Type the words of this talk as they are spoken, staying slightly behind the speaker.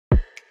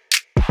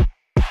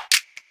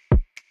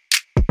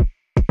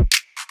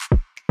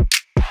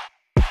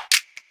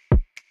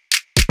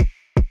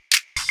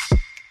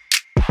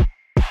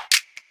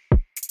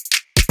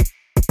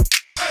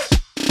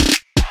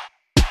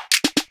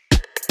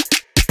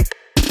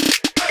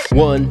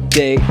One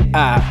day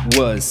I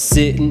was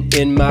sitting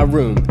in my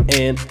room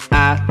and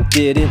I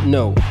didn't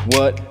know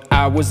what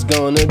I was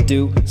gonna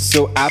do,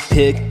 so I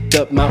picked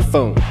up my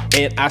phone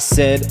and I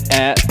said,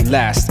 at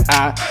last,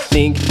 I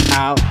think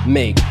I'll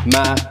make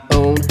my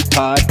own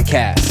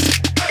podcast.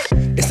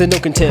 It's the No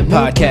Content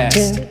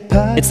Podcast.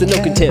 It's the No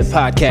Content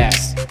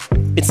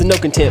Podcast. It's the No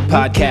Content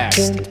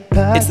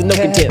Podcast. It's the No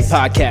Content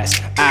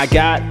Podcast. I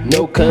got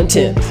no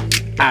content.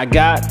 I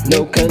got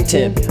no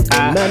contempt.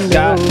 I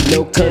got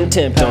no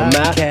contempt on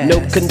my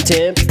No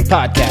Contempt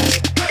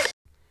Podcast.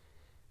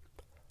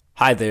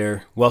 Hi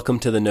there. Welcome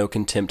to the No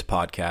Contempt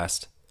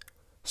Podcast.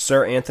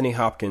 Sir Anthony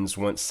Hopkins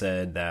once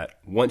said that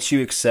once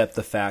you accept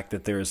the fact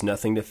that there is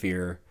nothing to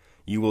fear,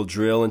 you will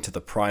drill into the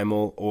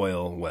primal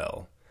oil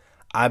well.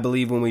 I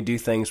believe when we do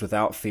things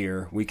without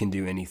fear, we can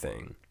do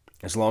anything,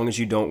 as long as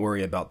you don't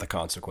worry about the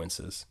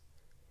consequences.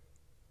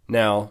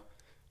 Now,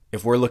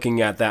 if we're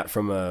looking at that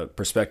from a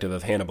perspective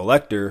of Hannibal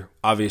Lecter,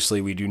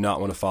 obviously we do not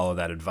want to follow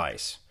that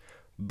advice.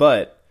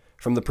 But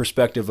from the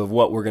perspective of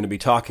what we're going to be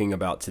talking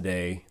about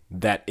today,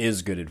 that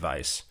is good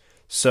advice.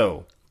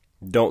 So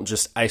don't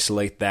just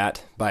isolate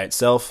that by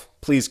itself.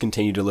 Please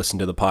continue to listen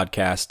to the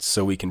podcast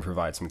so we can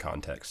provide some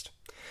context.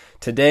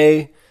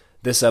 Today,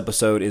 this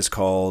episode is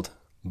called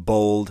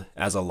Bold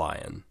as a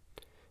Lion.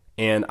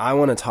 And I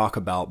want to talk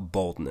about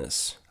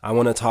boldness. I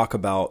want to talk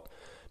about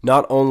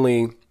not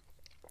only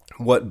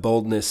what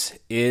boldness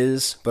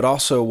is, but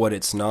also what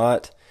it's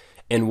not,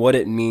 and what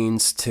it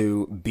means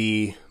to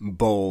be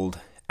bold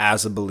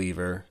as a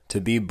believer,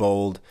 to be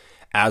bold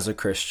as a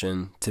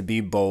Christian, to be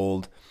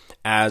bold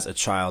as a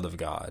child of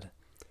God.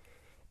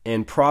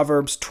 In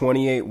Proverbs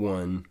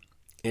 28:1,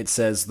 it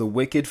says, "The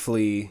wicked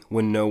flee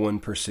when no one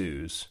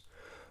pursues,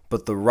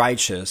 but the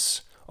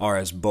righteous are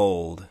as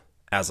bold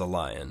as a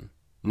lion."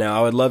 Now,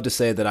 I would love to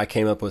say that I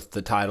came up with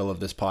the title of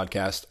this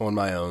podcast on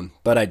my own,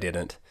 but I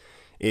didn't.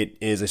 It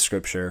is a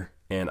scripture,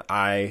 and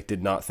I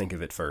did not think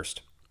of it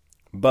first.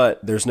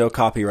 But there's no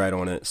copyright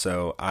on it,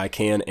 so I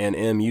can and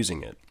am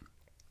using it.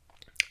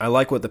 I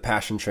like what the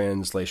Passion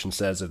Translation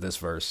says of this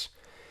verse.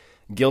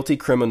 "Guilty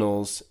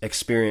criminals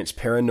experience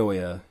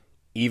paranoia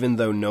even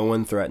though no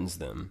one threatens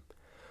them,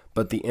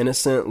 but the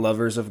innocent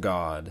lovers of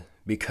God,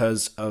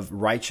 because of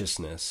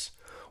righteousness,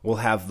 will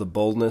have the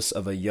boldness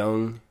of a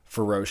young,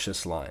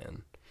 ferocious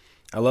lion."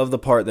 I love the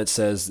part that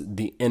says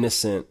the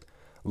innocent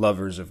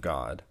lovers of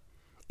God.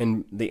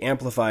 In the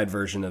amplified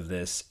version of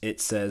this, it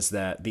says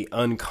that the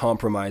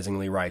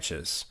uncompromisingly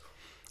righteous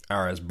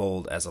are as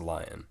bold as a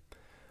lion.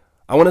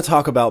 I want to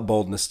talk about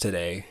boldness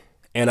today,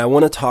 and I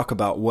want to talk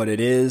about what it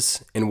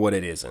is and what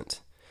it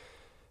isn't.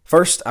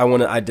 First, I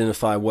want to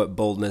identify what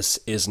boldness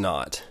is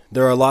not.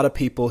 There are a lot of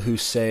people who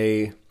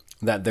say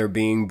that they're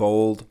being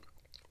bold.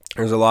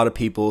 There's a lot of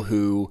people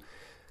who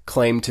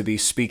claim to be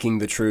speaking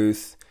the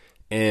truth,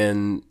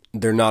 and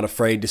they're not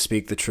afraid to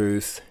speak the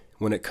truth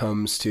when it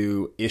comes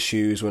to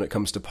issues, when it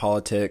comes to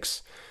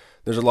politics.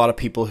 There's a lot of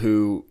people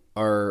who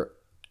are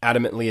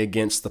adamantly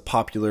against the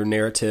popular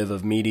narrative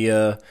of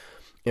media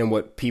and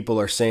what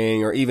people are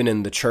saying, or even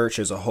in the church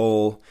as a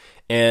whole.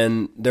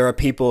 And there are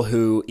people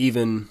who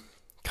even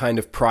kind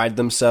of pride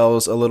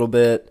themselves a little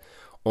bit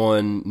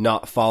on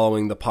not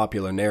following the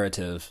popular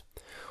narrative.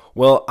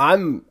 Well,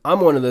 I'm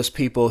one of those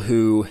people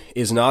who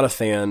is not a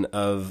fan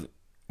of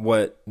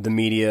what the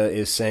media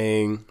is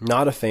saying,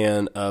 not a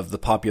fan of the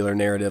popular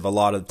narrative a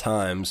lot of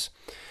times,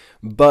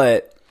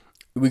 but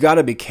we got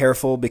to be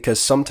careful, because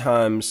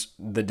sometimes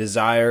the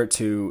desire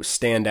to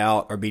stand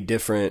out or be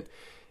different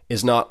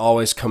is not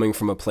always coming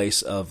from a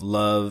place of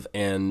love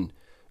and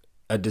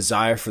a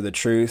desire for the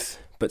truth,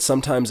 but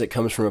sometimes it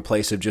comes from a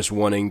place of just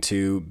wanting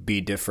to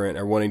be different,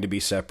 or wanting to be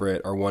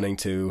separate, or wanting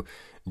to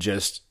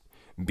just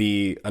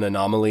be an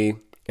anomaly.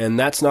 And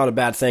that's not a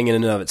bad thing in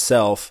and of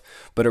itself,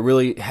 but it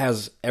really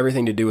has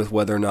everything to do with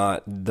whether or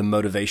not the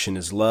motivation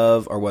is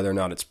love or whether or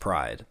not it's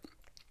pride.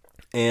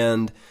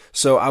 And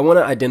so I want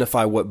to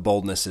identify what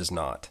boldness is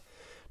not.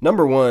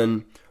 Number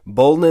one,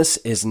 boldness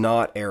is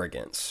not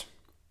arrogance.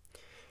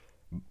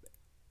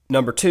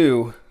 Number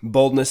two,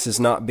 boldness is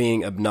not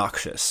being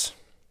obnoxious.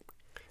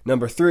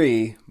 Number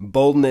three,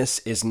 boldness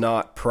is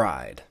not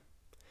pride.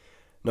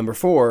 Number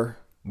four,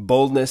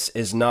 boldness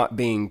is not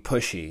being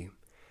pushy.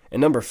 And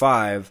number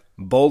five,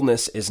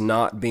 boldness is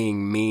not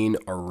being mean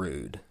or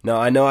rude. Now,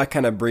 I know I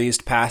kind of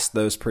breezed past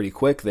those pretty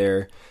quick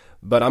there,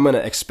 but I'm going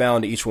to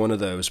expound each one of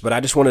those. But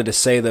I just wanted to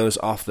say those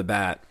off the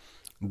bat.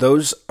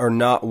 Those are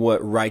not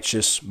what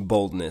righteous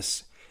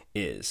boldness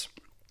is.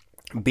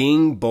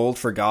 Being bold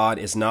for God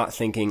is not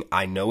thinking,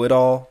 I know it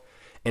all,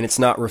 and it's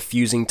not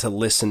refusing to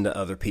listen to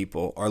other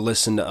people or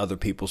listen to other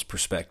people's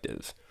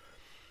perspectives.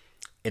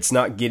 It's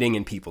not getting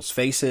in people's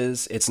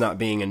faces. It's not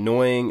being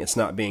annoying. It's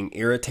not being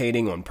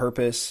irritating on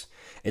purpose.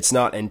 It's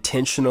not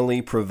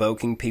intentionally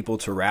provoking people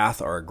to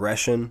wrath or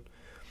aggression.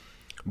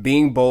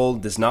 Being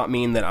bold does not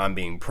mean that I'm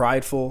being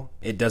prideful.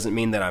 It doesn't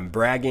mean that I'm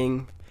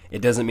bragging.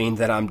 It doesn't mean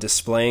that I'm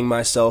displaying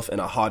myself in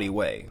a haughty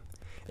way.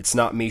 It's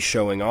not me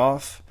showing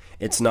off.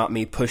 It's not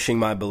me pushing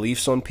my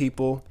beliefs on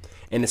people.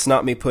 And it's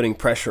not me putting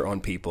pressure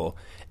on people.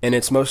 And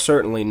it's most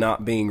certainly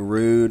not being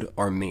rude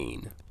or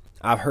mean.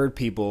 I've heard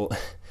people,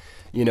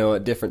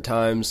 at different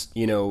times,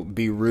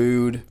 be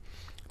rude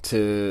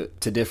to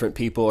different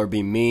people or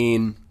be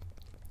mean.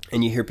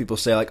 And you hear people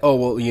say like, "Oh,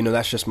 well,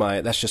 that's just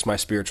my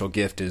spiritual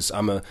gift is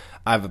I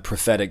have a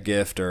prophetic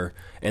gift,"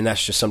 and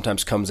that's just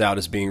sometimes comes out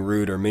as being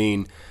rude or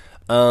mean.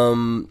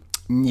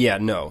 Yeah,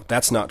 no,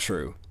 that's not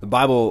true. The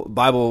Bible,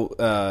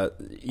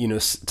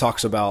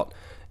 talks about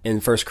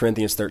in 1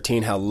 Corinthians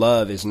 13 how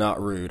love is not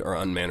rude or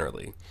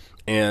unmannerly.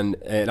 And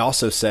it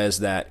also says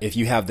that if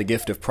you have the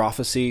gift of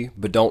prophecy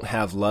but don't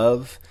have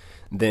love,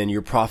 then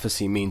your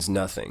prophecy means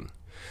nothing.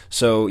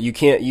 So you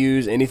can't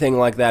use anything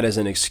like that as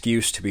an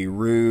excuse to be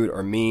rude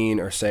or mean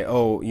or say,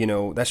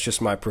 "Oh, that's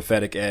just my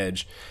prophetic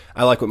edge."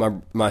 I like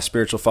what my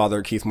spiritual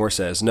father, Keith Moore,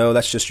 says. No,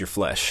 that's just your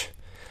flesh.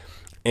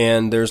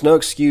 And there's no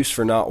excuse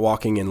for not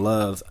walking in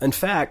love. In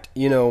fact,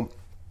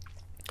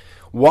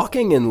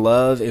 walking in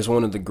love is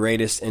one of the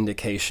greatest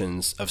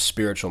indications of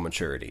spiritual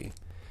maturity.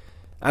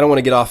 I don't want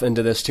to get off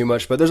into this too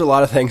much, but there's a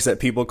lot of things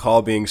that people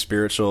call being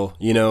spiritual.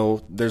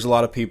 There's a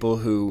lot of people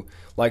who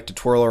like to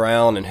twirl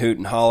around and hoot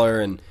and holler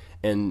and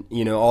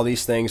all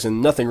these things,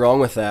 and nothing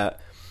wrong with that.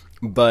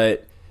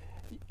 But,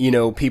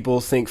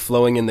 people think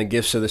flowing in the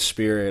gifts of the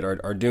Spirit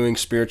or doing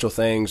spiritual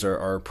things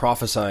or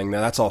prophesying,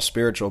 now that's all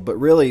spiritual. But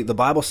really, the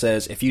Bible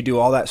says if you do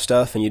all that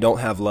stuff and you don't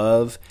have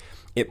love,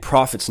 it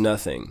profits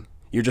nothing.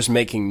 You're just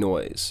making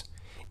noise.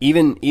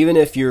 Even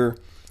if you're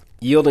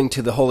yielding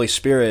to the Holy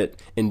Spirit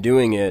and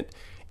doing it,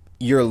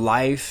 your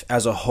life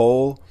as a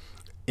whole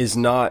is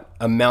not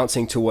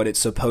amounting to what it's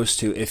supposed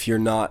to if you're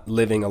not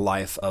living a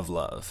life of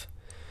love.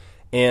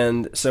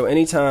 And so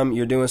anytime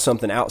you're doing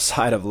something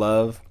outside of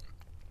love,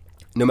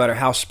 no matter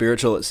how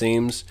spiritual it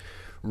seems,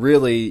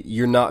 really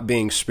you're not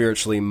being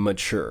spiritually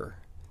mature.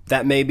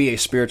 That may be a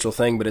spiritual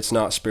thing, but it's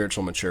not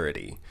spiritual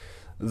maturity.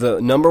 The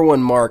number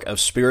one mark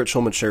of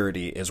spiritual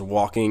maturity is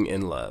walking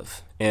in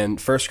love. And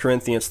 1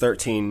 Corinthians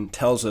 13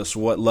 tells us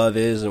what love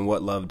is and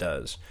what love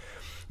does.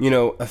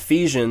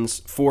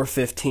 Ephesians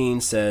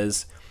 4:15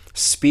 says,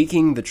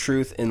 "Speaking the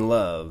truth in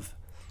love,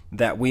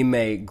 that we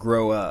may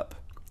grow up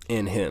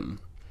in Him."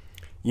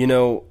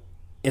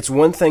 It's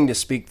one thing to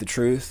speak the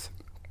truth.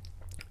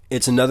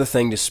 It's another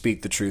thing to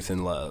speak the truth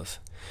in love.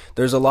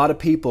 There's a lot of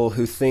people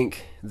who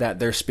think that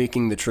they're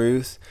speaking the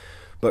truth,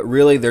 but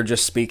really they're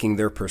just speaking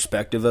their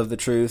perspective of the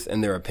truth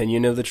and their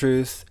opinion of the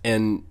truth,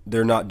 and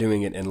they're not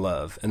doing it in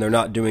love. And they're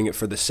not doing it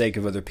for the sake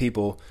of other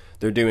people.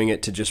 They're doing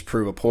it to just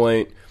prove a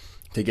point,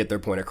 to get their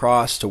point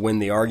across, to win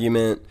the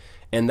argument.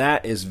 And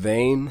that is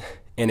vain,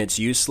 and it's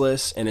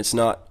useless, and it's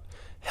not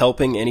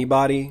helping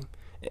anybody.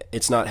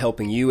 It's not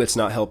helping you. It's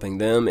not helping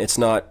them. It's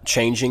not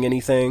changing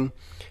anything.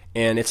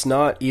 And it's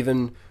not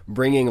even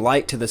bringing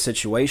light to the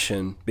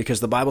situation, because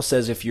the Bible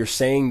says if you're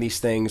saying these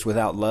things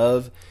without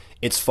love,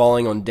 it's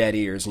falling on dead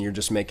ears and you're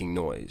just making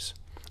noise.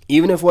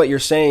 Even if what you're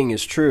saying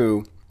is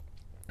true,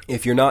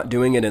 if you're not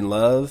doing it in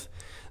love,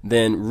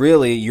 then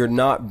really you're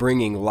not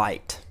bringing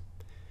light.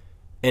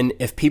 And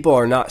if people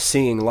are not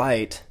seeing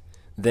light,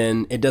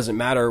 then it doesn't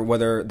matter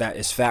whether that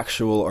is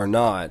factual or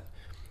not,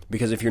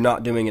 because if you're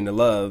not doing it in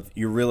love,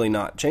 you're really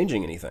not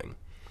changing anything.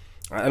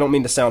 I don't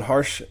mean to sound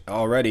harsh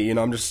already.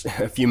 I'm just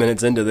a few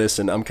minutes into this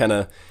and I kind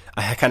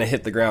of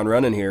hit the ground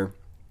running here.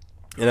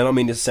 And I don't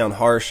mean to sound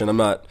harsh, and I'm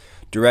not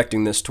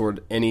directing this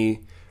toward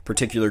any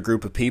particular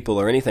group of people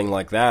or anything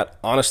like that.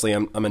 Honestly,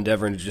 I'm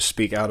endeavoring to just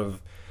speak out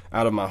of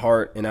my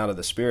heart and out of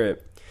the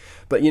Spirit.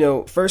 But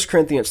 1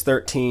 Corinthians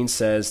 13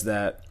 says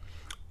that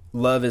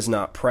love is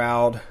not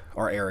proud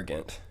or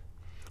arrogant.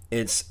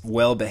 It's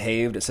well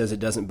behaved. It says it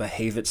doesn't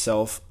behave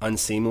itself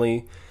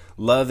unseemly.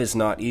 Love is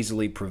not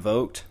easily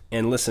provoked.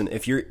 And listen,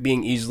 if you're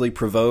being easily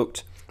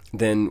provoked,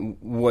 then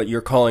what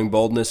you're calling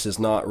boldness is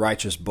not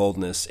righteous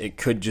boldness. It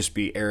could just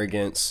be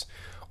arrogance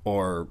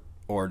or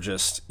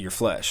just your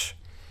flesh.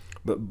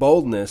 But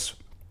boldness,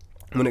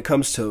 when it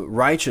comes to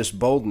righteous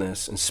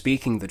boldness and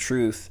speaking the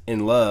truth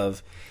in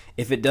love,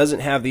 if it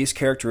doesn't have these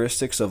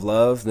characteristics of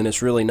love, then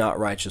it's really not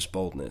righteous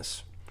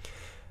boldness.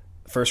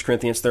 1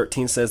 Corinthians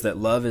 13 says that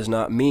love is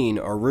not mean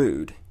or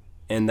rude,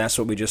 and that's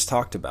what we just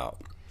talked about.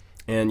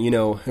 And,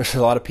 there's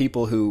a lot of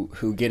people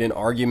who get in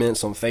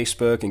arguments on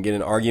Facebook and get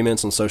in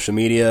arguments on social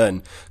media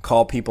and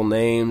call people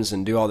names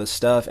and do all this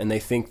stuff, and they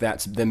think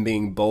that's them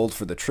being bold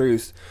for the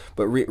truth.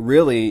 But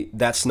really,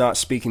 that's not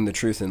speaking the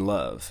truth in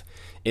love.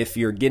 If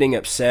you're getting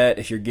upset,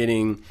 if you're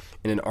getting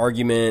in an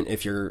argument,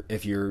 if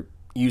you're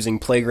using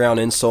playground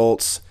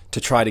insults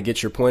to try to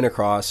get your point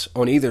across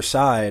on either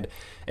side,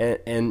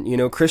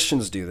 and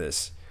Christians do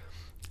this,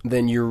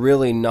 then you're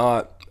really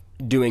not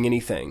doing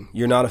anything.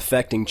 You're not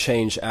affecting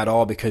change at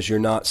all, because you're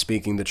not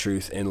speaking the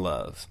truth in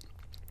love.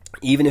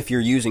 Even if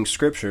you're using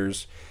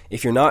scriptures,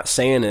 if you're not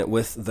saying it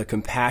with the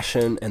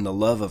compassion and the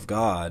love of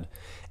God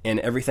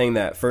and everything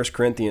that 1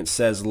 Corinthians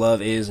says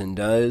love is and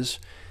does,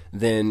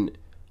 then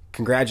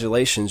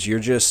congratulations, you're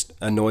just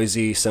a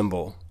noisy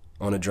cymbal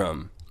on a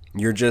drum.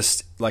 You're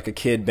just like a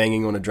kid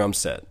banging on a drum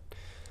set.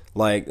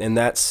 And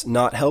that's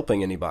not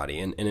helping anybody.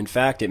 And in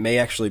fact, it may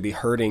actually be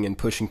hurting and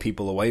pushing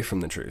people away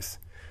from the truth.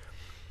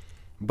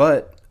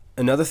 But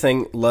Another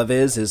thing love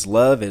is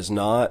love is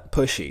not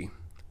pushy.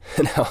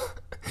 Now,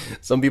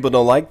 some people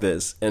don't like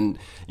this. And,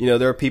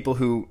 there are people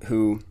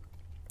who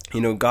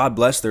God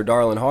bless their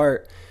darling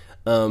heart,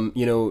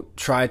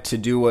 try to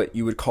do what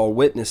you would call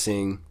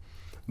witnessing,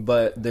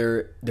 but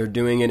they're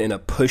doing it in a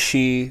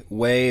pushy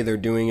way. They're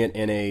doing it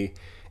in a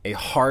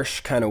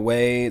harsh kind of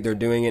way. They're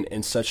doing it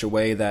in such a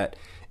way that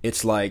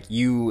it's like,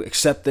 you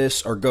accept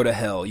this or go to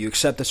hell. You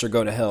accept this or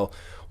go to hell.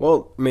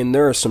 Well, I mean,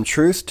 there is some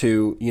truth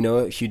to,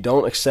 if you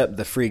don't accept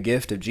the free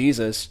gift of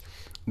Jesus,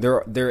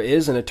 there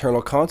is an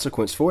eternal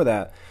consequence for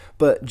that.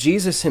 But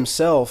Jesus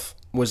himself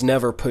was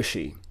never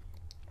pushy.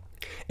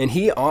 And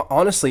he,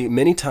 honestly,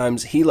 many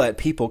times he let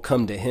people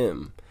come to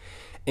him.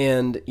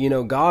 And,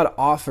 God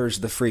offers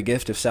the free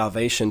gift of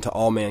salvation to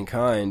all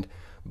mankind,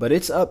 but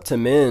it's up to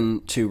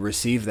men to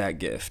receive that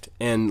gift.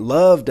 And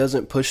love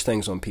doesn't push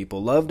things on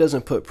people. Love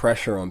doesn't put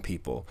pressure on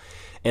people.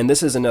 And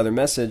this is another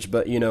message,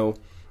 but,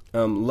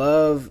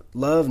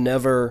 love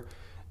never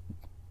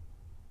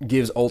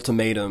gives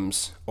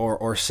ultimatums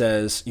or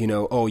says,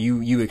 oh,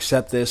 you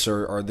accept this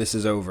or this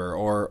is over,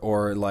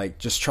 or like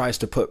just tries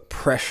to put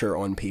pressure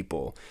on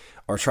people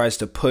or tries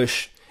to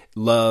push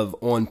love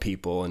on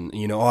people. And,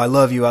 oh, I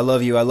love you, I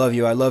love you, I love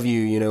you, I love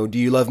you, do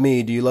you love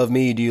me? Do you love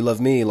me? Do you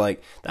love me?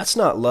 Like, that's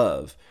not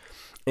love.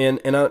 And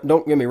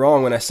don't get me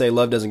wrong when I say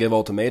love doesn't give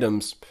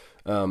ultimatums.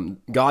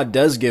 God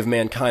does give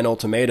mankind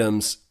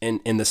ultimatums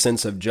in the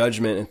sense of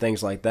judgment and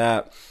things like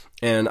that.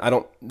 And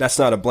that's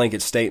not a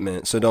blanket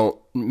statement, so don't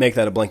make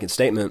that a blanket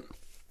statement.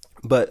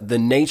 But the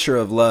nature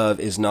of love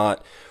is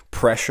not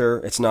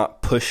pressure, it's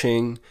not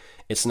pushing,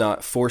 it's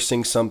not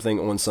forcing something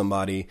on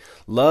somebody.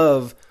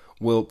 Love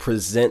will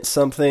present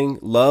something,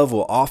 love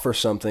will offer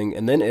something,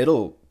 and then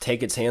it'll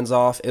take its hands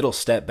off, it'll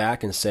step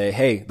back and say,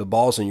 hey, the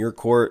ball's in your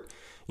court,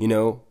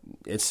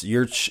 it's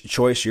your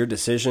choice, your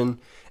decision,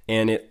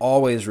 and it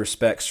always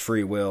respects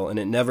free will, and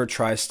it never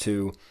tries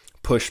to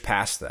push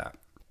past that.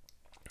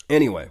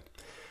 Anyway,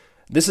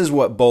 this is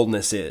what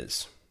boldness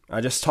is.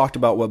 I just talked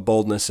about what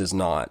boldness is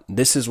not.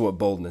 This is what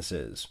boldness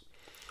is.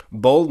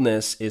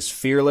 Boldness is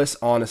fearless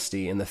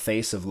honesty in the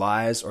face of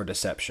lies or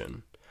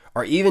deception,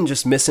 or even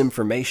just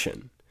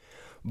misinformation.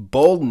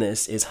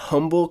 Boldness is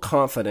humble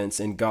confidence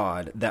in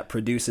God that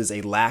produces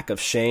a lack of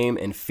shame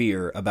and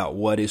fear about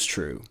what is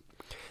true.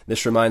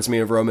 This reminds me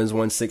of Romans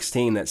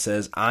 1:16 that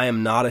says, I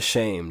am not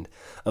ashamed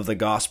of the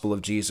gospel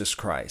of Jesus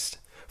Christ,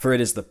 for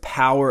it is the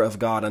power of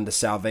God unto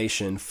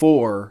salvation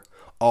for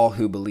all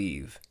who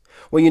believe.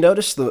 Well, you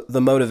notice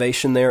the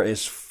motivation there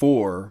is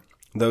for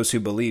those who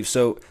believe.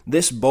 So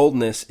this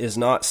boldness is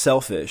not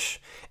selfish.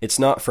 It's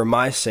not for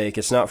my sake.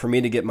 It's not for me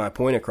to get my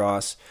point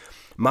across.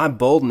 My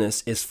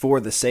boldness is for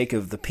the sake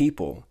of the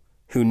people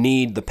who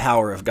need the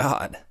power of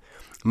God.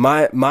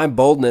 My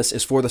boldness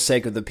is for the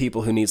sake of the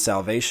people who need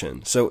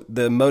salvation. So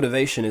the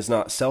motivation is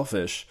not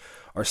selfish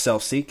or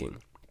self-seeking.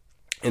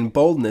 And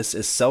boldness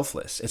is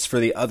selfless. It's for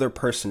the other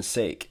person's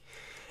sake.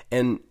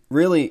 And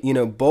really,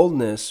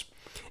 boldness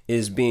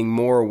is being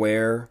more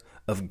aware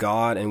of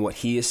God and what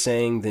he is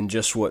saying than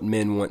just what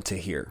men want to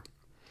hear.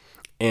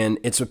 And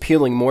it's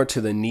appealing more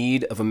to the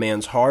need of a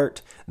man's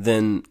heart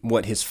than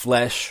what his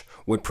flesh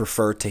would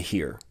prefer to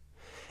hear.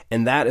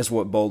 And that is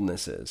what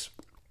boldness is.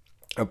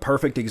 A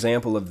perfect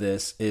example of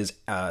this is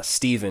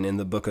Stephen in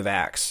the book of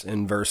Acts.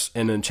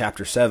 In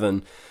chapter 7,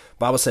 the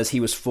Bible says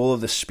he was full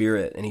of the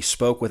Spirit and he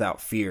spoke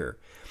without fear.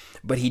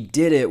 But he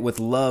did it with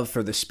love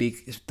for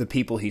the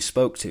people he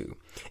spoke to.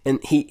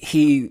 And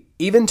he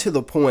even to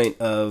the point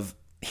of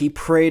he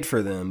prayed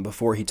for them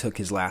before he took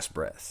his last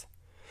breath.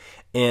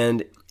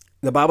 And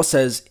the Bible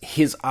says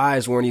his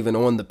eyes weren't even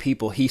on the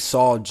people. He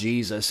saw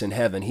Jesus in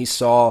heaven.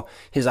 His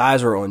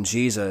eyes were on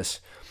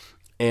Jesus.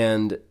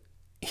 And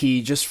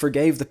he just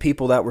forgave the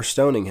people that were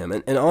stoning him.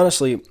 And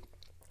honestly,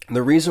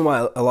 the reason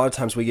why a lot of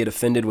times we get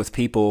offended with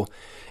people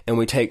and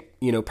we take,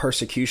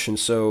 persecution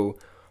so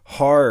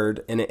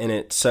hard and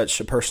in such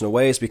a personal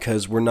way is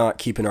because we're not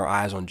keeping our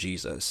eyes on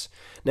Jesus.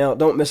 Now,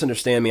 don't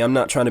misunderstand me. I'm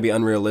not trying to be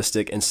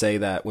unrealistic and say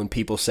that when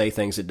people say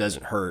things, it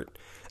doesn't hurt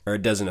or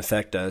it doesn't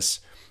affect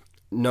us.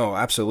 No,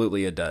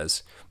 absolutely it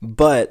does.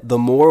 But the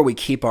more we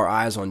keep our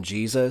eyes on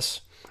Jesus,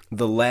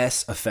 the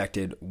less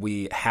affected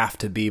we have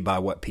to be by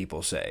what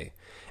people say.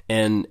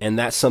 And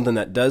that's something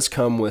that does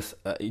come with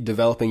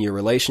developing your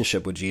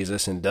relationship with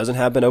Jesus, and it doesn't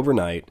happen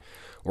overnight.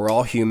 We're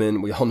all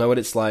human. We all know what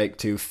it's like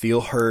to feel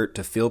hurt,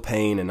 to feel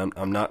pain, and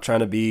I'm not trying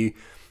to be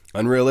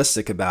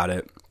unrealistic about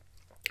it.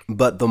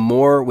 But the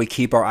more we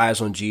keep our eyes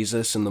on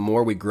Jesus and the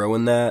more we grow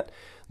in that,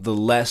 the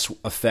less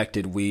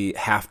affected we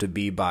have to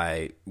be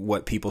by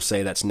what people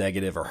say that's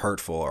negative or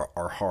hurtful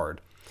or hard.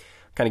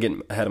 Kind of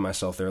getting ahead of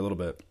myself there a little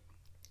bit.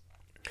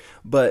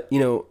 But,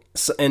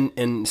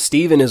 and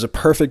Stephen is a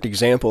perfect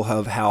example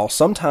of how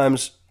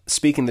sometimes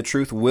speaking the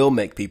truth will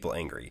make people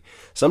angry.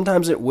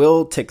 Sometimes it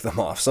will tick them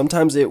off.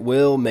 Sometimes it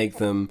will make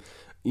them,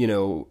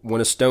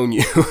 want to stone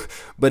you.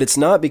 But it's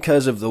not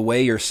because of the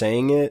way you're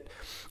saying it.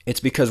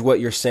 It's because what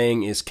you're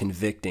saying is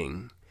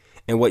convicting.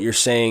 And what you're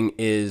saying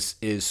is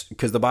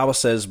because the Bible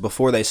says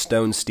before they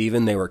stoned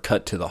Stephen, they were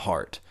cut to the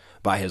heart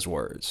by his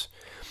words.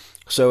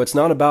 So it's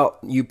not about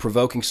you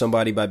provoking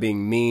somebody by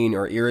being mean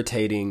or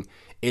irritating.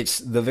 It's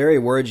the very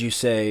words you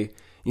say.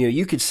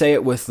 You could say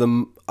it with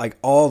like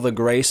all the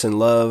grace and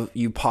love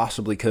you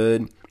possibly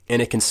could,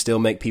 and it can still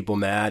make people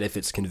mad if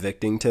it's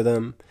convicting to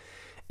them.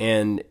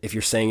 And if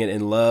you're saying it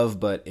in love,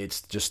 but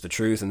it's just the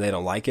truth and they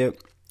don't like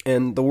it.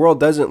 And the world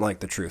doesn't like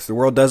the truth. The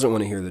world doesn't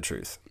want to hear the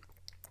truth.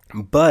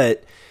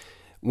 But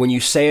when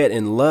you say it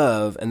in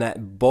love and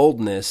that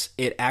boldness,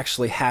 it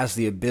actually has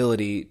the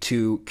ability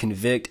to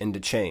convict and to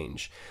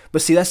change.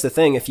 But see, that's the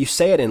thing. If you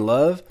say it in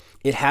love,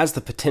 it has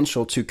the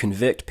potential to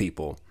convict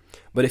people.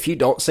 But if you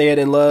don't say it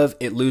in love,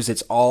 it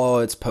loses all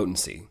its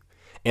potency.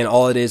 And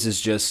all it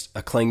is just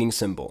a clanging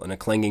cymbal and a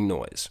clanging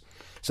noise.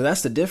 So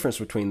that's the difference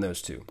between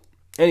those two.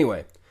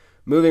 Anyway,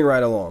 moving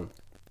right along.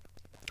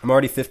 I'm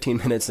already 15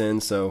 minutes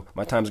in, so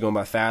my time's going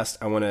by fast.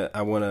 I want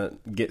to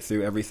get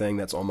through everything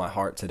that's on my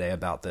heart today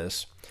about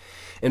this.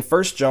 In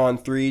 1 John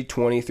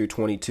 3:20 through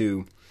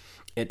 22,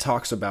 it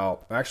talks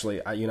about,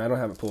 actually, I don't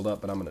have it pulled up,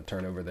 but I'm going to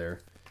turn over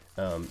there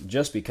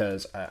just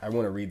because I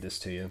want to read this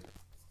to you.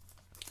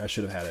 I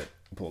should have had it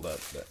pulled up,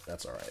 but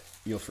that's all right.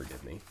 You'll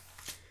forgive me.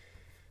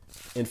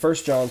 In 1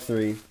 John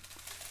 3,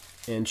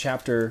 in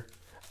chapter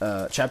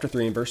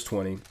 3 and verse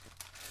 20,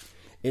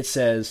 it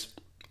says,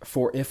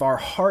 "For if our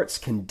hearts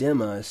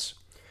condemn us,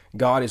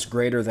 God is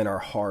greater than our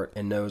heart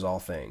and knows all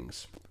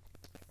things.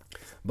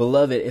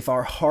 Beloved, if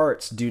our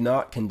hearts do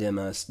not condemn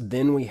us,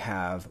 then we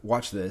have,"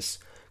 watch this,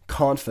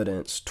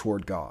 "confidence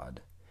toward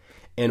God.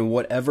 And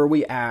whatever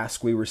we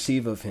ask, we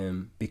receive of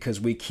him, because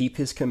we keep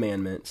his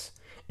commandments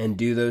and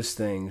do those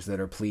things that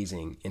are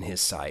pleasing in his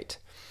sight."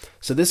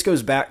 So this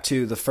goes back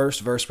to the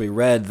first verse we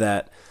read,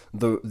 that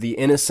the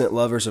innocent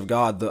lovers of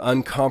God, the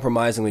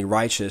uncompromisingly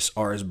righteous,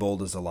 are as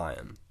bold as a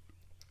lion.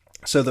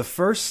 So the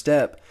first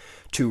step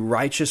to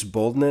righteous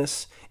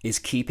boldness is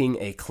keeping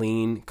a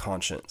clean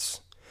conscience.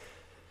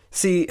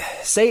 See,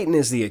 Satan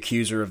is the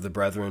accuser of the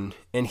brethren,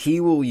 and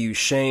he will use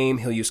shame,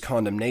 he'll use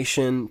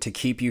condemnation to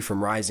keep you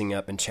from rising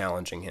up and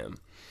challenging him.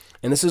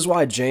 And this is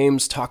why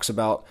James talks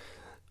about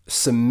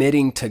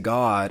submitting to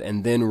God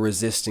and then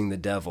resisting the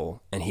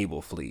devil, and he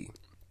will flee.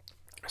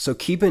 So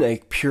keeping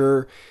a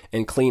pure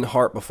and clean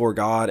heart before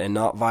God and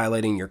not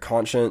violating your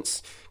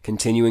conscience,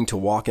 continuing to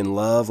walk in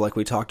love like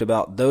we talked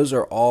about, those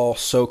are all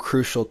so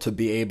crucial to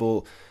be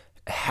able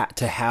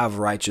to have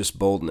righteous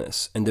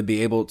boldness and to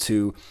be able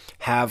to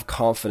have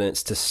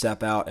confidence to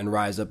step out and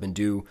rise up and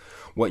do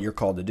what you're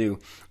called to do.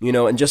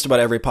 In just about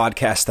every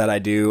podcast that I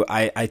do,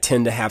 I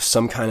tend to have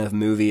some kind of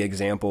movie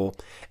example,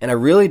 and I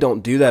really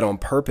don't do that on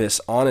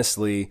purpose,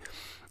 honestly.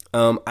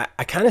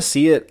 I kind of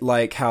see it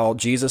like how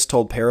Jesus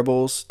told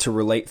parables to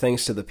relate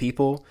things to the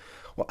people.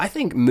 Well, I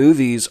think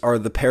movies are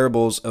the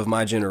parables of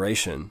my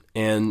generation.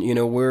 And,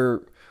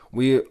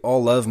 we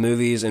all love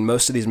movies, and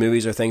most of these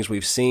movies are things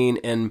we've seen.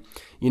 And,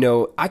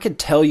 I could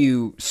tell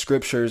you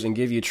scriptures and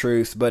give you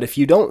truth, but if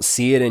you don't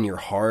see it in your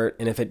heart,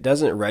 and if it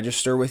doesn't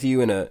register with you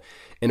in a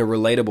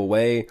relatable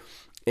way,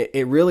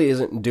 it really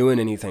isn't doing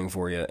anything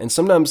for you. And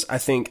sometimes I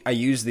think I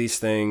use these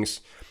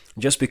things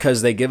just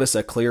because they give us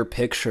a clear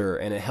picture,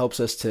 and it helps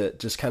us to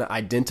just kind of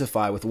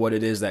identify with what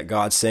it is that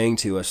God's saying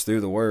to us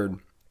through the Word.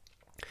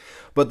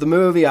 But the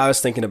movie I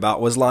was thinking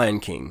about was Lion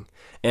King.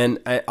 And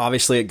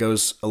obviously it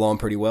goes along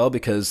pretty well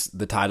because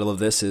the title of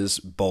this is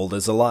Bold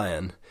as a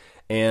Lion.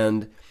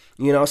 And,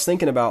 I was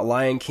thinking about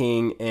Lion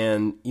King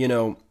and,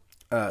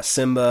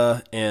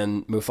 Simba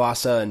and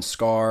Mufasa and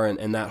Scar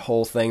and that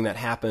whole thing that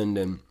happened.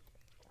 And,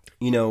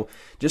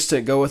 just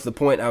to go with the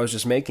point I was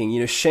just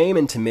making, shame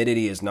and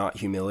timidity is not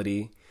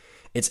humility.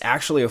 It's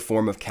actually a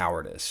form of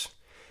cowardice.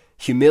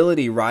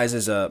 Humility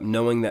rises up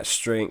knowing that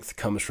strength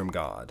comes from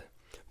God.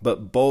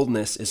 But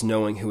boldness is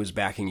knowing who is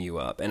backing you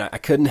up. And I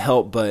couldn't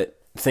help but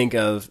think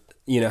of,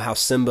 how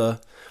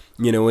Simba,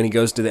 when he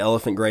goes to the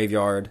elephant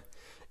graveyard,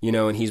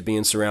 and he's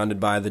being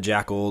surrounded by the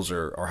jackals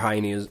or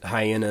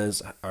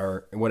hyenas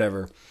or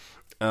whatever.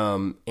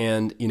 And,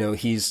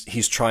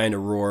 he's trying to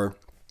roar,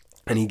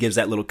 and he gives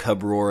that little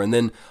cub roar. And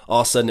then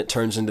all of a sudden it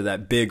turns into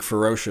that big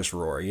ferocious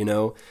roar,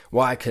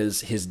 Why?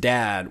 Because his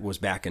dad was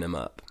backing him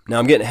up. Now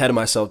I'm getting ahead of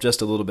myself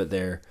just a little bit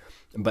there,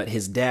 but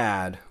his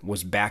dad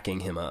was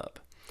backing him up.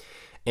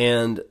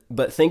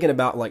 But thinking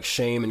about like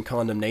shame and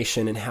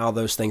condemnation and how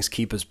those things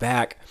keep us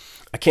back,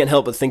 I can't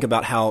help but think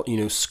about how,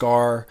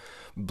 Scar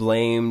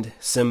blamed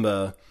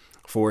Simba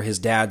for his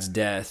dad's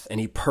death, and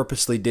he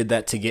purposely did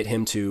that to get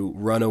him to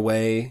run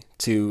away,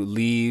 to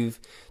leave,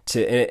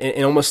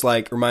 it almost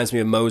like reminds me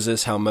of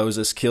Moses, how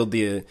Moses killed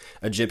the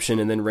Egyptian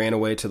and then ran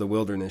away to the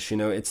wilderness.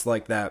 It's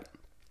like that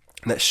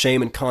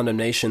shame and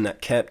condemnation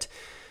that kept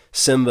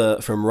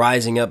Simba from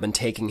rising up and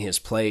taking his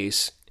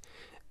place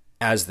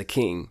as the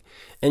king.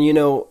 And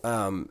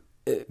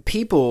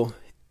people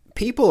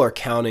are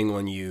counting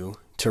on you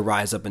to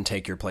rise up and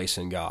take your place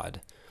in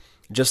God.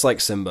 Just like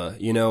Simba,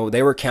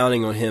 they were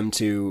counting on him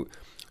to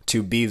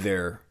be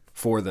there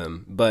for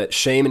them. But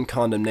shame and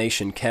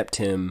condemnation kept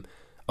him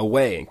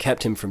away and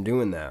kept him from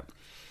doing that.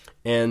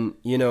 And,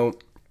 you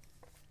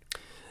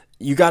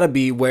got to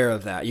be aware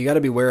of that. You got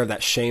to be aware of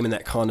that shame and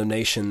that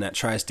condemnation that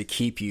tries to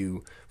keep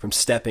you from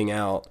stepping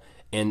out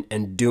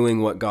and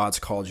doing what God's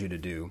called you to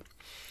do.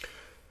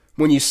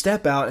 When you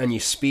step out and you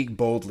speak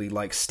boldly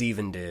like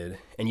Stephen did,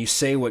 and you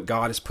say what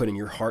God has put in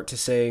your heart to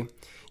say,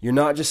 you're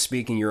not just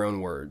speaking your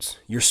own words,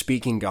 you're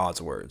speaking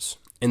God's words.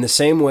 In the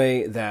same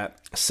way that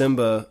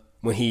Simba,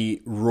 when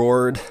he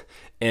roared,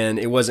 and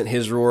it wasn't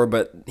his roar,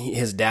 but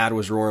his dad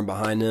was roaring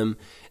behind him,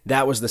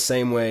 that was the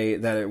same way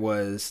that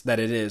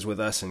it is with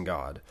us and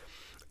God.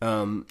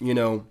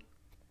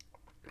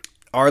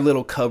 Our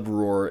little cub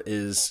roar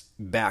is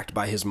backed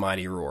by his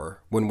mighty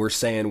roar when we're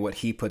saying what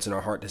he puts in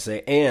our heart to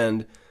say,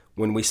 and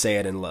when we say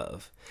it in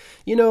love.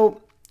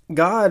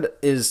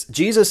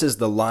 Jesus is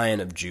the Lion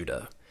of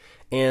Judah.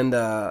 And,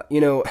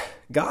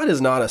 God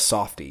is not a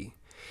softie.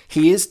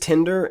 He is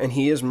tender and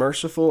he is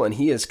merciful and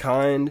he is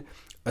kind,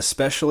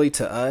 especially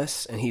to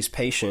us, and he's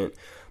patient.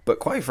 But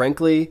quite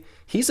frankly,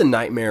 he's a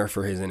nightmare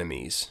for his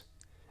enemies.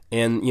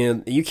 And,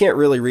 you can't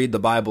really read the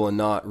Bible and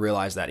not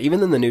realize that.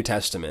 Even in the New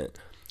Testament,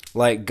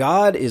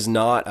 God is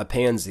not a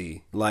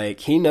pansy.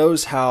 He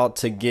knows how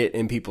to get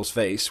in people's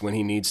face when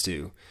he needs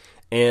to.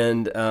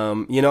 And,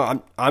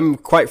 I'm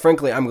quite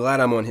frankly, I'm glad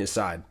I'm on his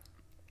side.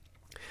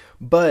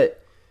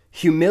 But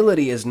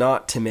humility is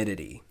not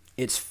timidity.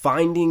 It's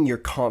finding your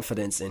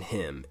confidence in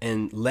him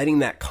and letting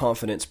that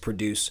confidence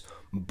produce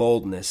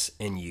boldness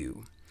in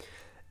you.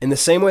 In the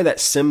same way that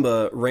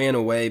Simba ran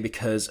away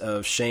because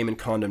of shame and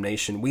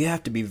condemnation, we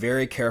have to be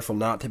very careful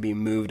not to be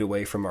moved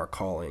away from our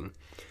calling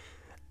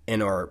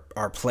and our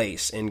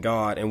place in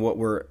God and what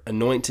we're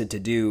anointed to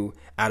do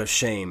out of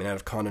shame and out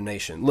of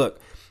condemnation. Look,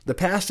 the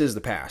past is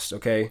the past,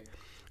 okay?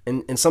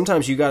 And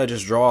sometimes you got to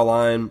just draw a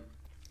line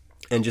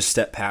and just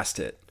step past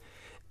it.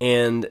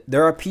 And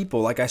there are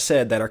people, like I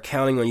said, that are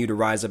counting on you to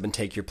rise up and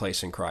take your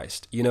place in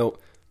Christ.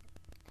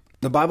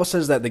 The Bible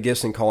says that the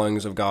gifts and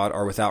callings of God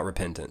are without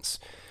repentance.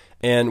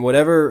 And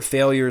whatever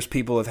failures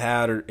people have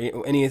had or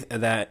any of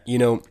that,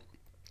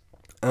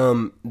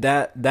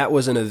 that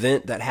was an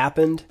event that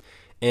happened,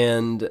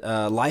 and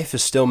life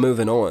is still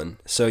moving on.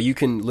 So you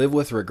can live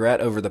with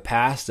regret over the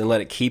past and let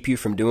it keep you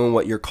from doing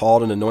what you're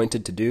called and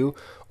anointed to do,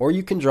 or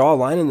you can draw a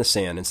line in the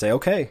sand and say,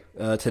 okay,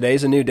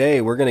 today's a new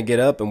day. We're going to get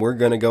up and we're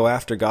going to go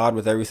after God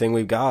with everything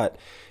we've got.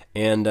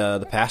 And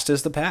the past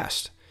is the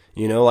past.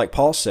 Like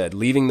Paul said,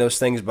 leaving those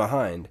things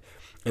behind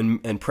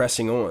and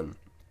pressing on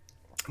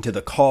to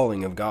the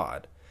calling of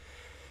God.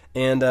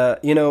 And,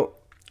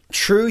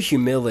 true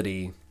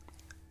humility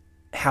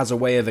has a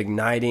way of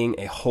igniting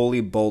a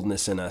holy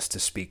boldness in us to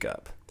speak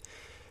up.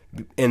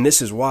 And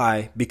this is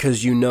why,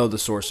 because you know the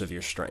source of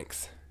your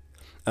strength.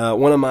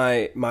 One of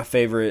my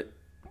favorite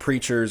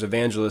preachers,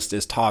 evangelists,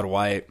 is Todd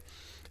White.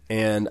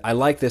 And I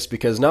like this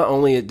because not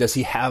only does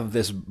he have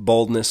this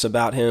boldness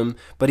about him,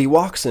 but he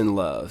walks in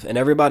love. And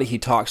everybody he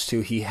talks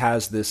to, he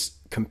has this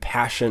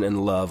compassion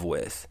and love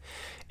with.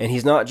 And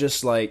he's not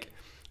just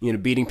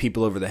beating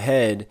people over the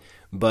head,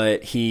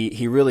 but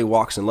he really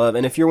walks in love.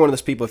 And if you're one of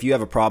those people, if you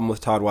have a problem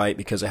with Todd White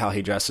because of how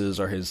he dresses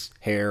or his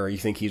hair, or you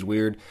think he's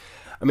weird,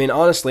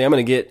 honestly, I'm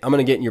gonna get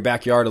in your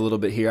backyard a little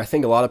bit here. I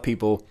think a lot of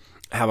people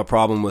have a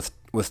problem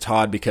with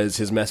Todd because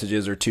his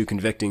messages are too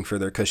convicting for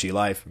their cushy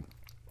life.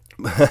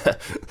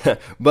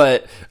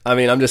 But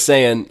I'm just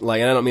saying, and I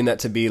don't mean that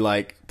to be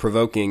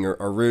provoking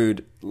or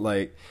rude,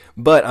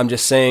 but I'm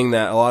just saying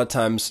that a lot of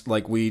times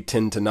we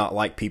tend to not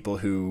like people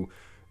who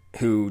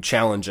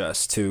challenge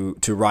us to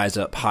rise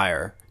up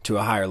higher, to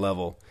a higher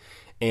level.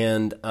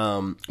 And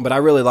but I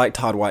really like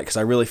Todd White because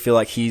I really feel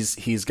like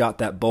he's got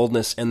that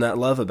boldness and that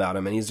love about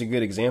him, and he's a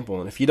good example.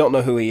 And if you don't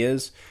know who he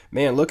is,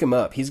 man, look him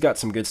up. He's got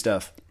some good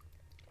stuff.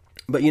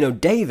 But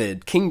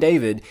King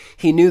David,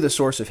 he knew the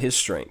source of his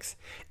strength,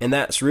 and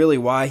that's really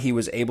why he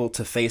was able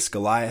to face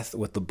Goliath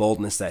with the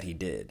boldness that he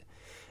did.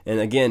 And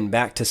again,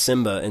 back to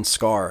Simba and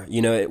Scar.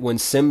 When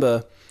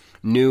Simba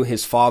knew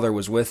his father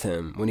was with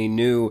him, when he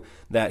knew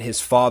that his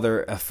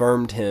father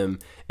affirmed him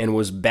and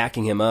was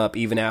backing him up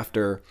even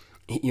after,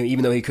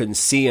 even though he couldn't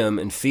see him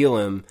and feel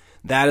him,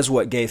 that is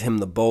what gave him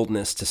the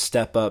boldness to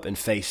step up and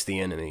face the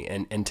enemy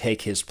and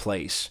take his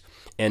place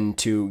and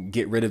to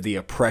get rid of the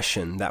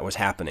oppression that was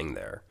happening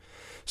there.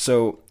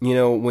 So,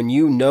 when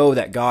you know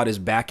that God is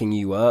backing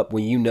you up,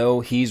 when you know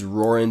he's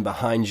roaring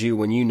behind you,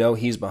 when you know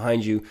he's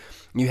behind you,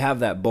 you have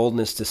that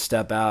boldness to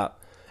step out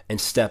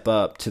and step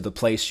up to the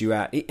place you're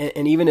at.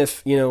 And even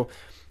if,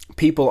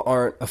 people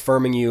aren't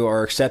affirming you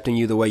or accepting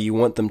you the way you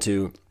want them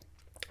to,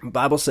 the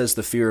Bible says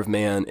the fear of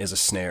man is a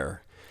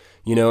snare.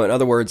 In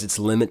other words, it's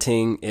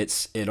limiting,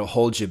 it'll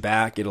hold you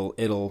back,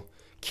 it'll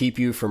keep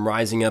you from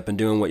rising up and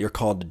doing what you're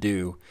called to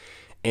do.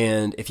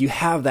 And if you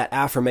have that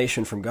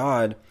affirmation from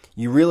God,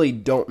 you really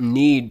don't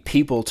need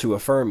people to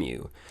affirm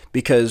you,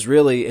 because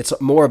really it's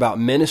more about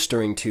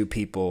ministering to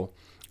people,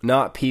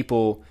 not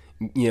people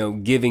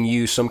giving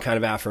you some kind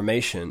of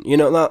affirmation.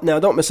 Now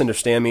don't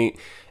misunderstand me.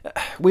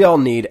 We all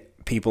need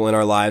people in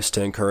our lives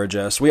to encourage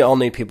us. We all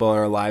need people in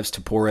our lives to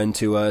pour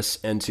into us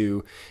and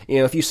to,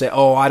 if you say,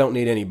 oh, I don't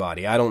need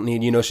anybody. I don't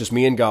need, it's just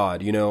me and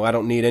God. I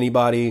don't need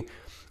anybody,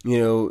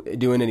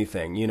 doing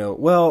anything,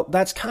 Well,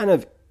 that's kind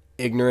of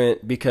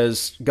ignorant,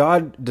 because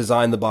God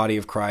designed the body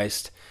of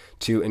Christ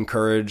to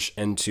encourage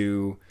and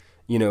to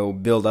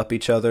build up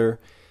each other.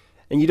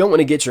 And you don't want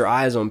to get your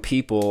eyes on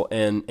people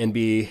and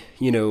be,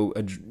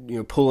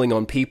 pulling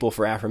on people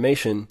for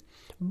affirmation,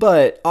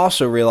 but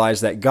also realize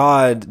that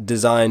God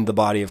designed the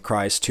body of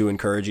Christ to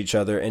encourage each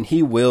other, and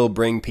He will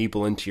bring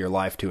people into your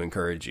life to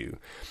encourage you.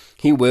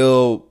 He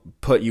will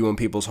put you in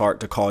people's heart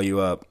to call you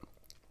up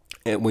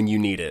when you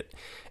need it.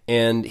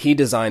 And He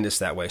designed us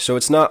that way. So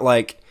it's not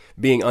like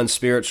being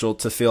unspiritual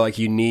to feel like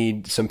you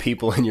need some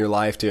people in your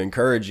life to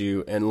encourage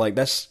you. And like,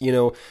 that's,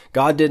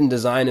 God didn't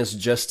design us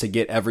just to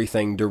get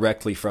everything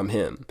directly from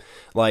Him.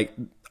 Like,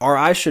 our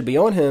eyes should be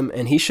on Him,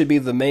 and He should be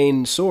the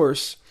main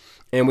source.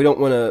 And we don't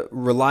want to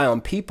rely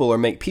on people or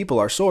make people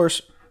our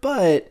source.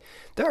 But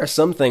there are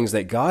some things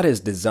that God has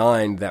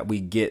designed that we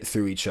get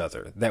through each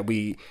other, that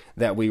we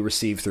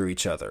receive through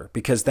each other,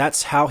 because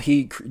that's how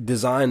He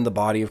designed the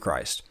body of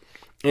Christ.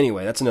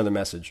 Anyway, that's another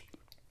message.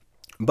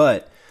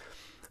 But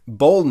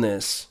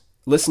boldness,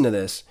 listen to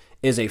this,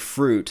 is a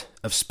fruit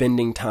of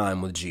spending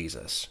time with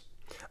Jesus.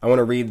 I want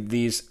to read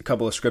these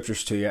couple of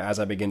scriptures to you as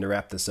I begin to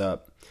wrap this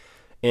up.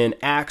 In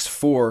Acts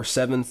 4,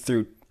 7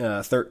 through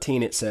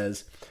 13, it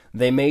says,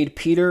 "They made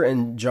Peter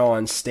and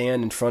John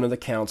stand in front of the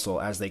council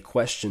as they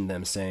questioned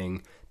them,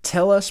 saying,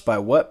 'Tell us by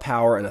what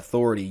power and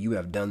authority you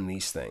have done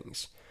these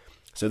things.'"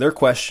 So they're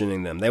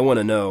questioning them. They want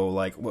to know,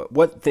 like,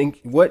 what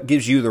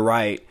gives you the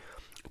right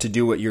to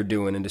do what you're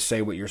doing and to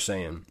say what you're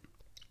saying.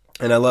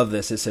 And I love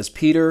this. It says,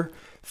 "Peter,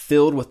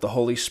 filled with the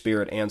Holy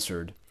Spirit,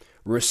 answered,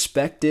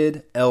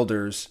 'Respected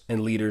elders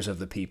and leaders of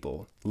the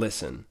people,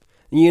 listen.'"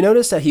 And you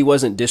notice that he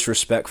wasn't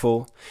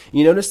disrespectful.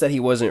 You notice that he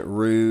wasn't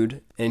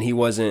rude, and he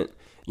wasn't,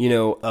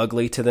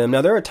 ugly to them.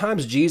 Now, there are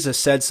times Jesus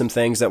said some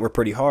things that were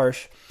pretty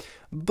harsh,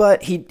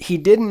 but he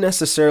didn't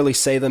necessarily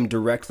say them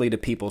directly to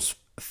people's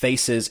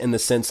faces in the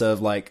sense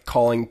of like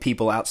calling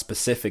people out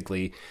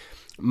specifically.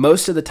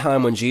 Most of the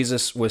time when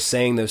Jesus was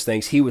saying those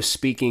things, He was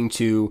speaking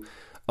to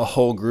a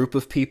whole group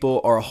of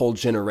people or a whole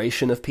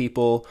generation of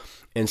people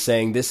and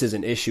saying, this is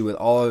an issue with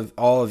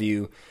all of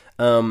you.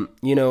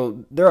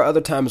 There are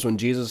other times when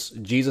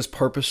Jesus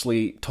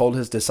purposely told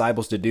His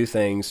disciples to do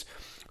things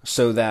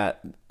so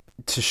that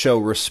to show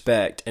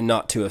respect and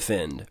not to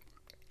offend.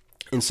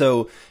 And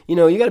so,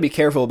 you got to be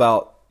careful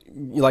about,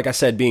 like I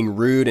said, being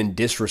rude and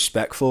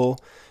disrespectful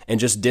and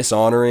just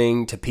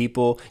dishonoring to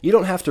people. You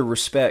don't have to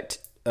respect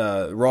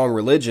wrong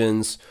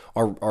religions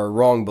or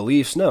wrong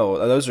beliefs. No,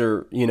 those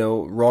are,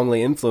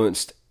 wrongly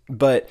influenced.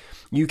 But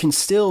you can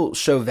still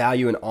show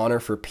value and honor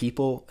for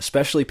people,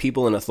 especially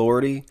people in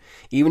authority,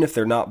 even if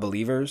they're not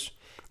believers.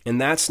 And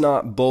that's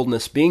not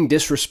boldness. Being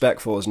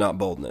disrespectful is not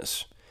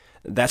boldness.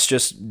 That's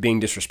just being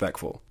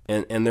disrespectful.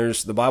 And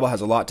the Bible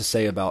has a lot to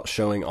say about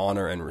showing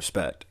honor and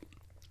respect,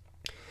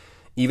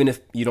 even if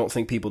you don't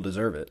think people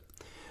deserve it.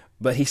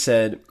 But he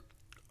said,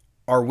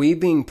 "Are we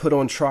being put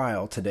on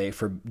trial today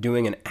for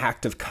doing an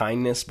act of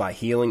kindness by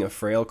healing a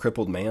frail,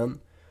 crippled man?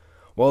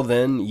 Well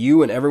then,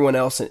 you and everyone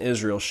else in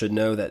Israel should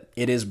know that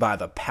it is by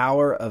the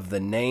power of the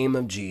name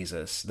of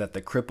Jesus that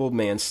the crippled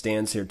man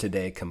stands here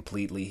today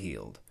completely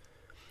healed."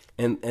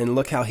 And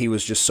look how he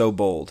was just so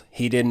bold.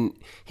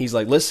 He's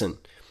like, "Listen,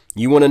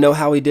 you want to know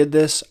how he did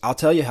this? I'll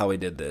tell you how he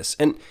did this."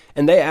 And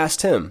they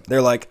asked him,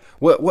 they're like,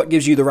 what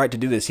gives you the right to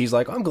do this? He's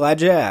like, "I'm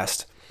glad you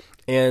asked."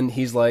 And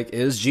he's like, "It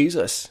is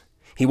Jesus."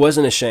 He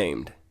wasn't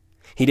ashamed.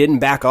 He didn't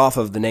back off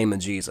of the name of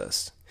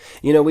Jesus.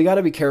 We got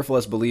to be careful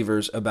as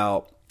believers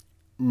about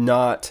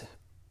not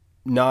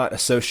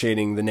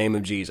associating the name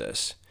of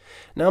Jesus.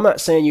 Now, I'm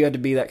not saying you have to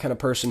be that kind of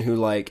person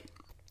who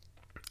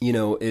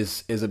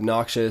is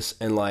obnoxious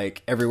and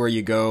like everywhere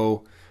you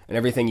go and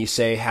everything you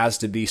say has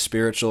to be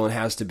spiritual and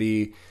has to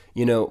be,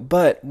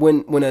 but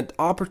when an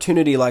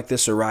opportunity like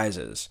this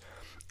arises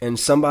and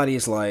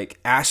somebody's like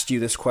asked you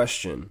this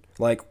question,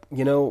 like,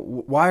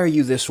 why are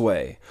you this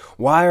way?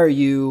 Why are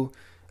you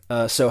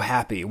so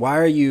happy?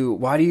 Why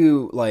do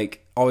you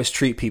like always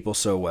treat people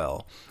so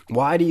well?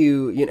 Why do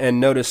you,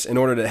 and notice, in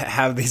order to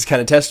have these kind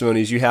of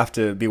testimonies, you have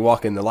to be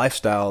walking the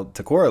lifestyle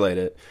to correlate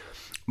it.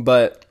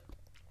 But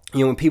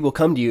when people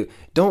come to you,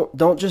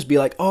 don't just be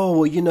like, "Oh,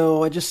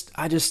 well, it's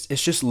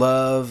just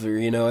love," or,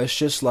 it's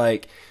just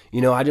like,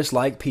 I just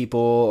like people,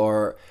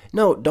 or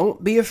no,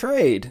 don't be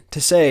afraid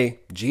to say,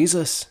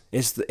 Jesus,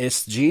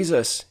 it's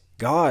Jesus,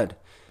 God,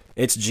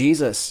 it's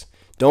Jesus.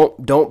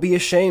 Don't be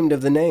ashamed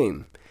of the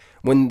name.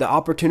 When the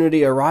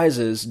opportunity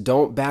arises,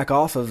 don't back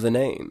off of the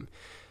name.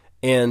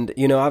 And,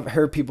 I've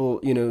heard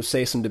people,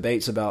 say some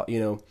debates about,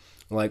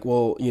 like,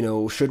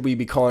 well, should we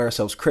be calling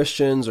ourselves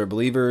Christians or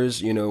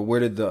believers?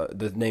 Where did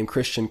the name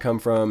Christian come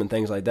from and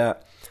things like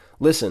that?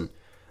 Listen,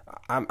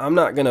 I'm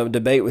not going to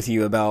debate with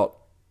you about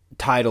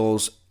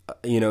titles,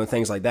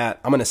 things like that.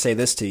 I'm going to say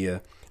this to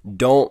you.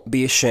 Don't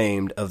be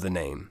ashamed of the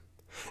name.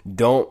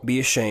 Don't be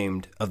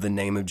ashamed of the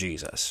name of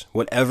Jesus.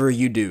 Whatever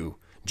you do,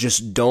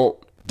 just don't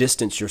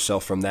distance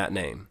yourself from that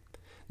name.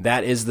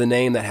 That is the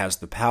name that has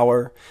the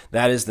power.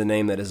 That is the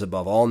name that is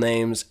above all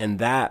names. And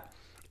that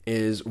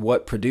is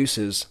what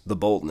produces the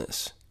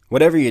boldness.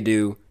 Whatever you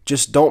do,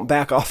 just don't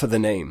back off of the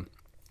name.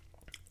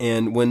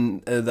 And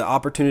when the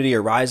opportunity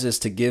arises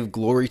to give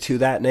glory to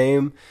that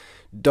name,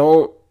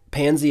 don't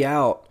pansy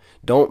out.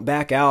 Don't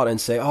back out and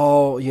say,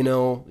 oh,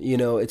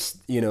 it's,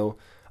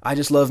 I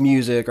just love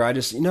music, or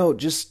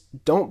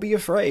just don't be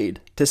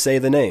afraid to say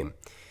the name.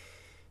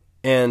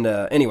 And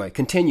anyway,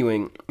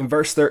 continuing in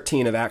verse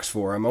 13 of Acts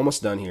 4, I'm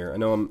almost done here. I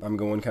know I'm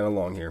going kind of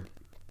long here.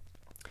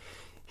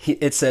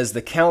 It says,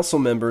 the council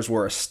members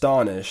were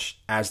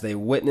astonished as they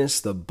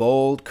witnessed the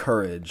bold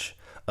courage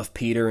of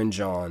Peter and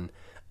John,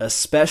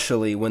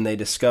 especially when they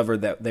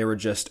discovered that they were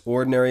just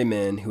ordinary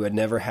men who had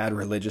never had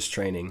religious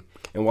training.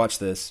 And watch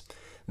this.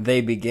 They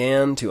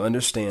began to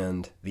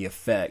understand the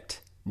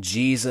effect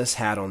Jesus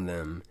had on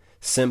them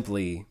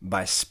simply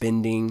by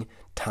spending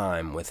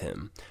time with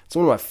him. It's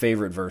one of my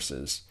favorite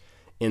verses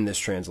in this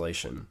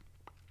translation.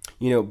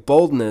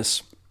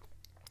 Boldness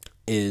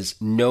is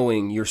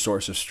knowing your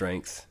source of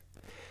strength.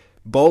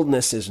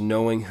 Boldness is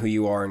knowing who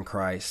you are in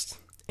Christ,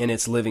 and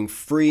it's living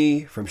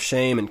free from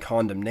shame and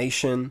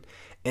condemnation,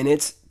 and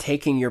it's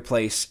taking your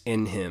place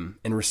in him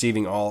and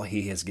receiving all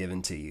he has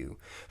given to you.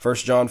 1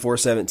 John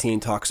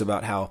 4:17 talks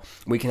about how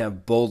we can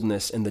have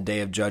boldness in the day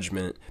of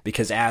judgment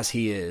because as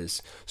he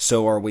is,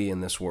 so are we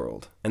in this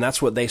world. And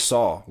that's what they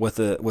saw with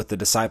the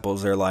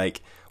disciples. They're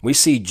like, we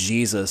see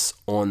Jesus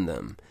on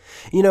them.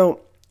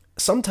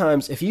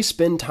 Sometimes if you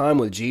spend time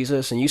with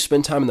Jesus and you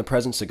spend time in the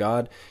presence of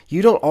God,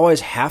 you don't always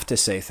have to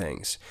say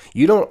things.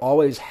 You don't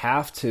always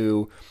have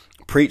to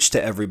preach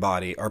to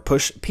everybody or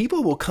push.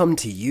 People will come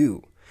to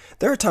you.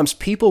 There are times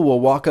people will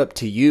walk up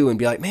to you and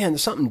be like, man,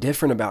 there's something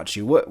different about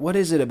you. What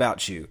is it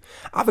about you?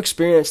 I've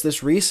experienced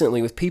this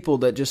recently with people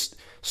that just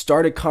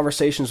started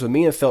conversations with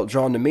me and felt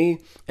drawn to me,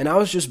 and I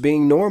was just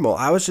being normal.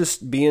 I was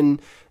just being,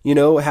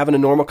 having a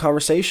normal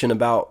conversation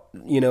about,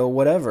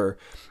 whatever.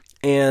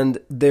 And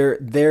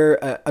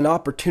an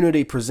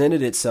opportunity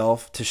presented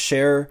itself to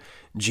share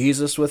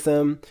Jesus with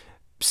them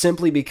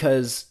simply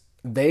because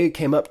they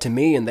came up to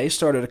me and they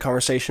started a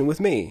conversation with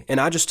me, and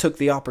I just took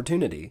the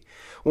opportunity.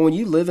 Well, when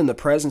you live in the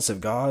presence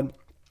of God,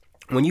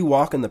 when you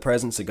walk in the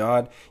presence of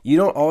God, you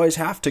don't always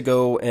have to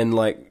go and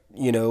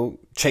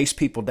chase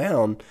people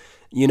down.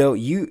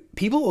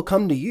 People will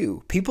come to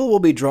you. People will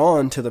be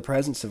drawn to the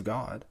presence of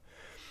God.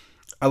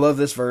 I love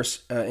this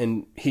verse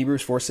in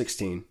Hebrews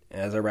 4:16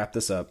 as I wrap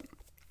this up.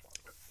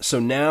 So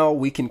now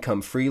we can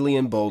come freely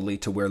and boldly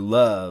to where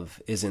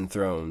love is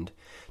enthroned,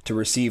 to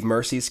receive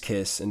mercy's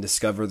kiss and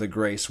discover the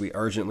grace we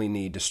urgently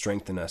need to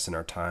strengthen us in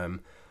our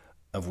time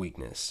of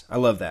weakness. I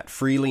love that.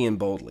 Freely and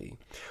boldly.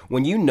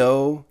 When you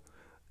know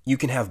you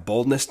can have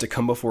boldness to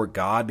come before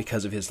God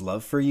because of his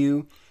love for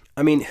you,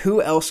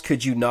 who else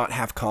could you not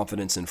have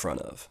confidence in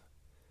front of?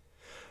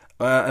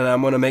 And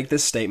I'm going to make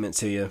this statement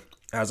to you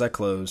as I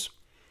close.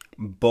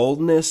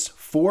 Boldness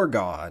for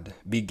God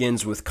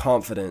begins with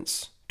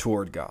confidence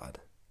toward God.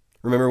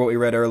 Remember what we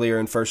read earlier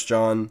in 1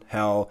 John,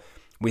 how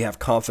we have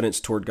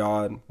confidence toward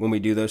God when we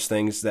do those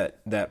things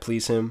that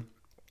please him?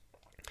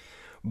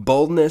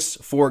 Boldness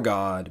for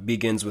God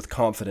begins with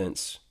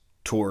confidence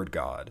toward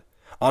God.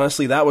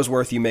 Honestly, that was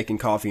worth you making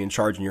coffee and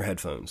charging your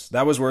headphones.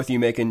 That was worth you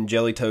making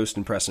jelly toast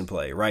and press and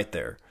play right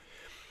there.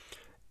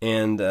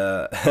 And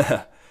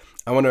I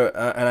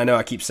know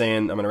I keep saying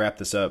I'm going to wrap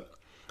this up.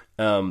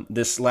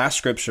 This last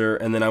scripture,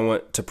 and then I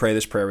want to pray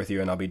this prayer with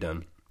you and I'll be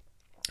done.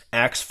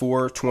 Acts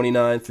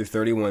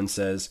 4:29-31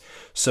 says,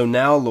 So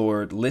now,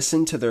 Lord,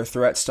 listen to their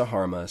threats to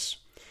harm us.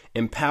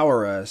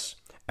 Empower us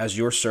as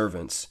your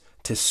servants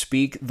to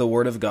speak the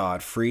word of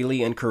God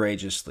freely and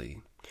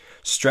courageously.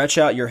 Stretch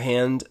out your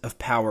hand of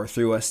power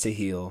through us to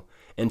heal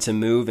and to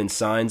move in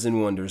signs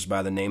and wonders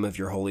by the name of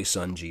your holy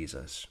Son,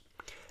 Jesus.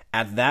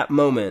 At that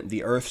moment,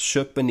 the earth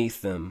shook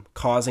beneath them,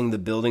 causing the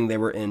building they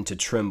were in to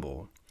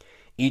tremble.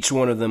 Each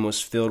one of them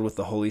was filled with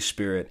the Holy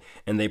Spirit,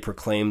 and they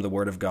proclaimed the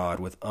word of God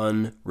with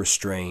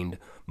unrestrained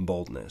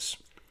boldness.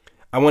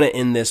 I want to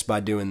end this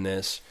by doing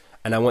this,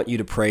 and I want you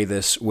to pray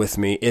this with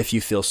me if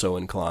you feel so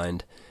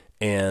inclined.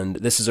 And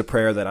this is a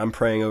prayer that I'm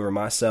praying over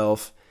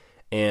myself,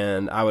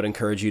 and I would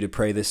encourage you to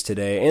pray this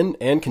today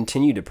and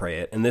continue to pray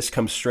it. And this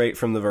comes straight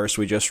from the verse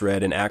we just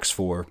read in Acts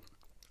 4.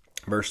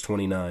 Verse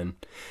 29.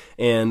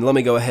 And let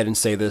me go ahead and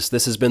say this.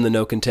 This has been the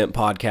No Contempt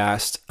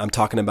Podcast. I'm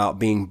talking about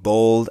being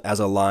bold as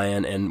a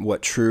lion and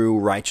what true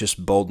righteous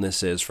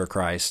boldness is for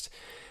Christ.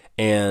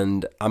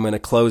 And I'm going to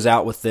close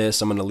out with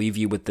this. I'm going to leave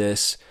you with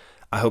this.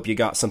 I hope you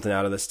got something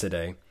out of this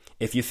today.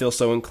 If you feel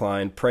so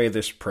inclined, pray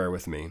this prayer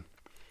with me.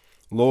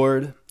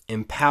 Lord,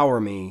 empower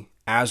me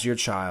as your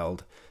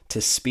child to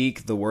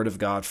speak the word of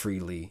God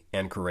freely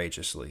and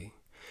courageously.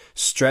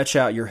 Stretch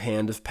out your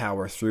hand of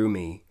power through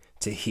me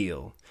to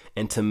heal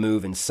and to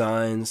move in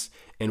signs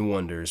and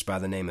wonders by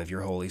the name of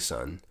your holy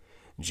Son,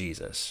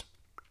 Jesus.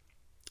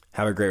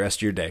 Have a great rest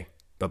of your day.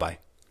 Bye-bye.